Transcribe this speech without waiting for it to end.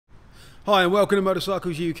Hi and welcome to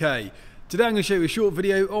Motorcycles UK. Today I'm going to show you a short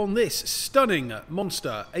video on this stunning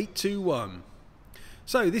Monster 821.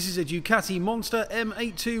 So this is a Ducati Monster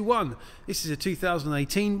M821. This is a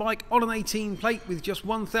 2018 bike on an 18 plate with just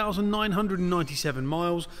 1,997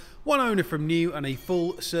 miles, one owner from new and a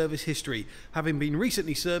full service history, having been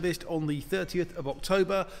recently serviced on the 30th of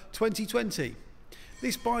October 2020.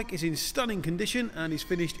 This bike is in stunning condition and is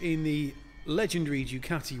finished in the Legendary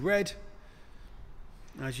Ducati red,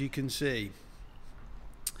 as you can see.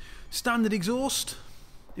 Standard exhaust.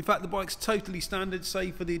 In fact, the bike's totally standard,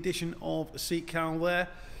 save for the addition of a seat cowl there.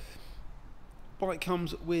 Bike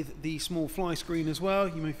comes with the small fly screen as well.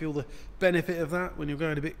 You may feel the benefit of that when you're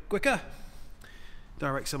going a bit quicker.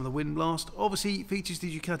 Direct some of the wind blast. Obviously, it features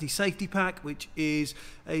the Ducati safety pack, which is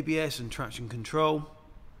ABS and traction control.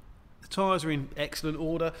 The tyres are in excellent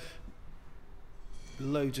order.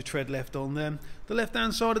 Loads of tread left on them. The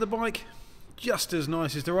left-hand side of the bike, just as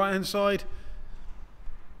nice as the right hand side.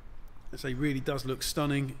 As it really does look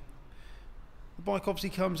stunning. The bike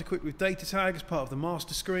obviously comes equipped with data tag as part of the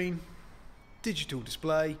master screen, digital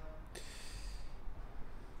display,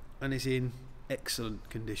 and is in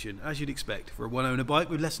excellent condition, as you'd expect for a one owner bike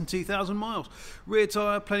with less than 2,000 miles. Rear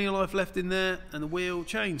tyre, plenty of life left in there, and the wheel,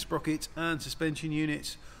 chain, sprockets and suspension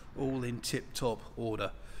units all in tip top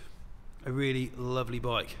order. A really lovely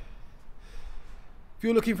bike. If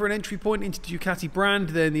you're looking for an entry point into the Ducati brand,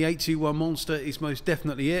 then the 821 Monster is most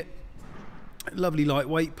definitely it. Lovely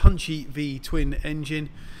lightweight, punchy V-twin engine,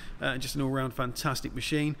 just an all-round fantastic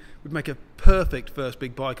machine. Would make a perfect first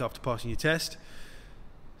big bike after passing your test.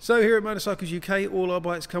 So here at Motorcycles UK, all our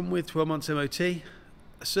bikes come with 12 months MOT, a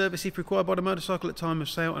service if required by the motorcycle at time of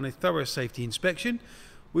sale, and a thorough safety inspection.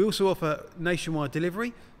 We also offer nationwide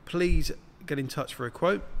delivery. Please get in touch for a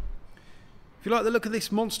quote. If you like the look of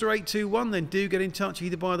this Monster 821, then do get in touch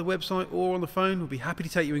either via the website or on the phone. We'll be happy to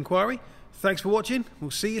take your inquiry. Thanks for watching.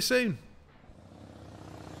 We'll see you soon.